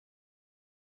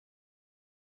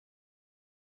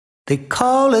They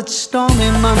call it Stormy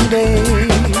Monday.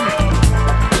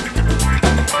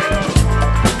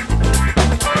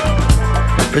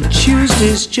 But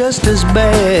Tuesday's just as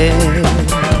bad.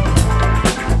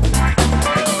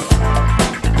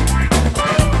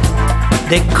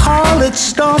 They call it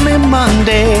Stormy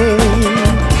Monday.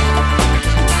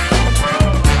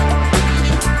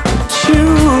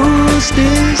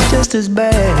 Tuesday's just as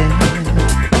bad.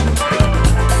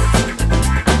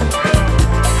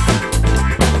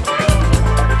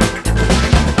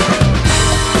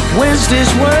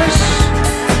 Wednesday's worse,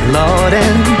 Lord,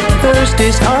 and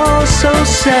Thursday's all so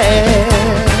sad.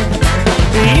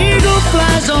 The eagle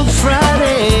flies on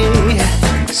Friday,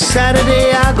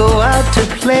 Saturday I go out to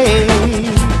play.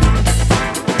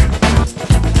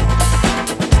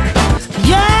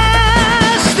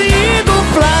 Yes, the eagle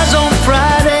flies on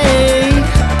Friday,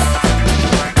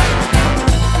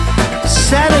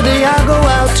 Saturday I go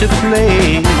out to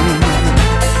play.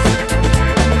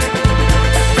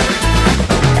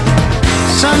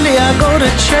 Sunday I go to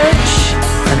church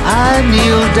and I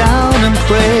kneel down and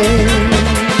pray.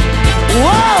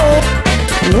 Whoa,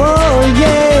 whoa,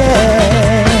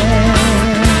 yeah.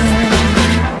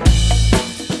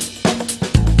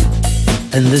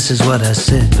 And this is what I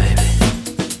said, baby.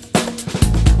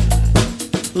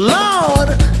 Lord,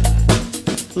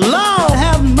 Lord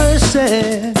have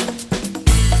mercy.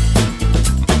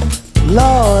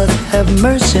 Lord have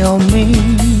mercy on me.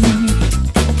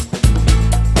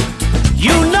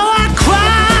 You know I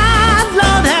cried,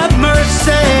 Lord have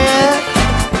mercy.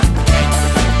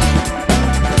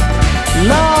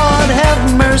 Lord have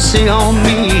mercy on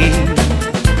me.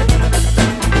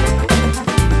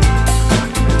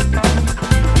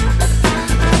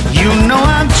 You know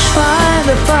I'm trying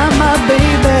to find my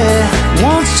baby.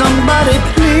 Won't somebody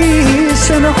please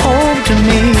send her home to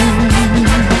me?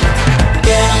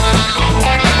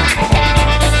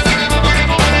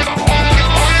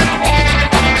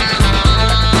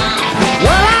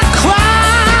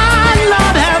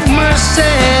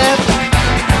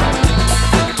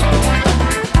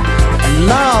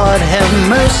 Lord have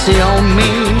mercy on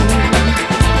me.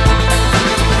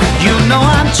 You know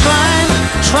I'm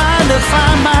trying to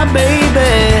find my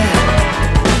baby.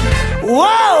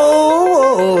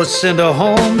 Whoa, send her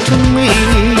home to me.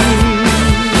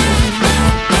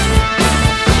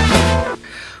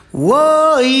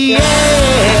 Whoa, yeah.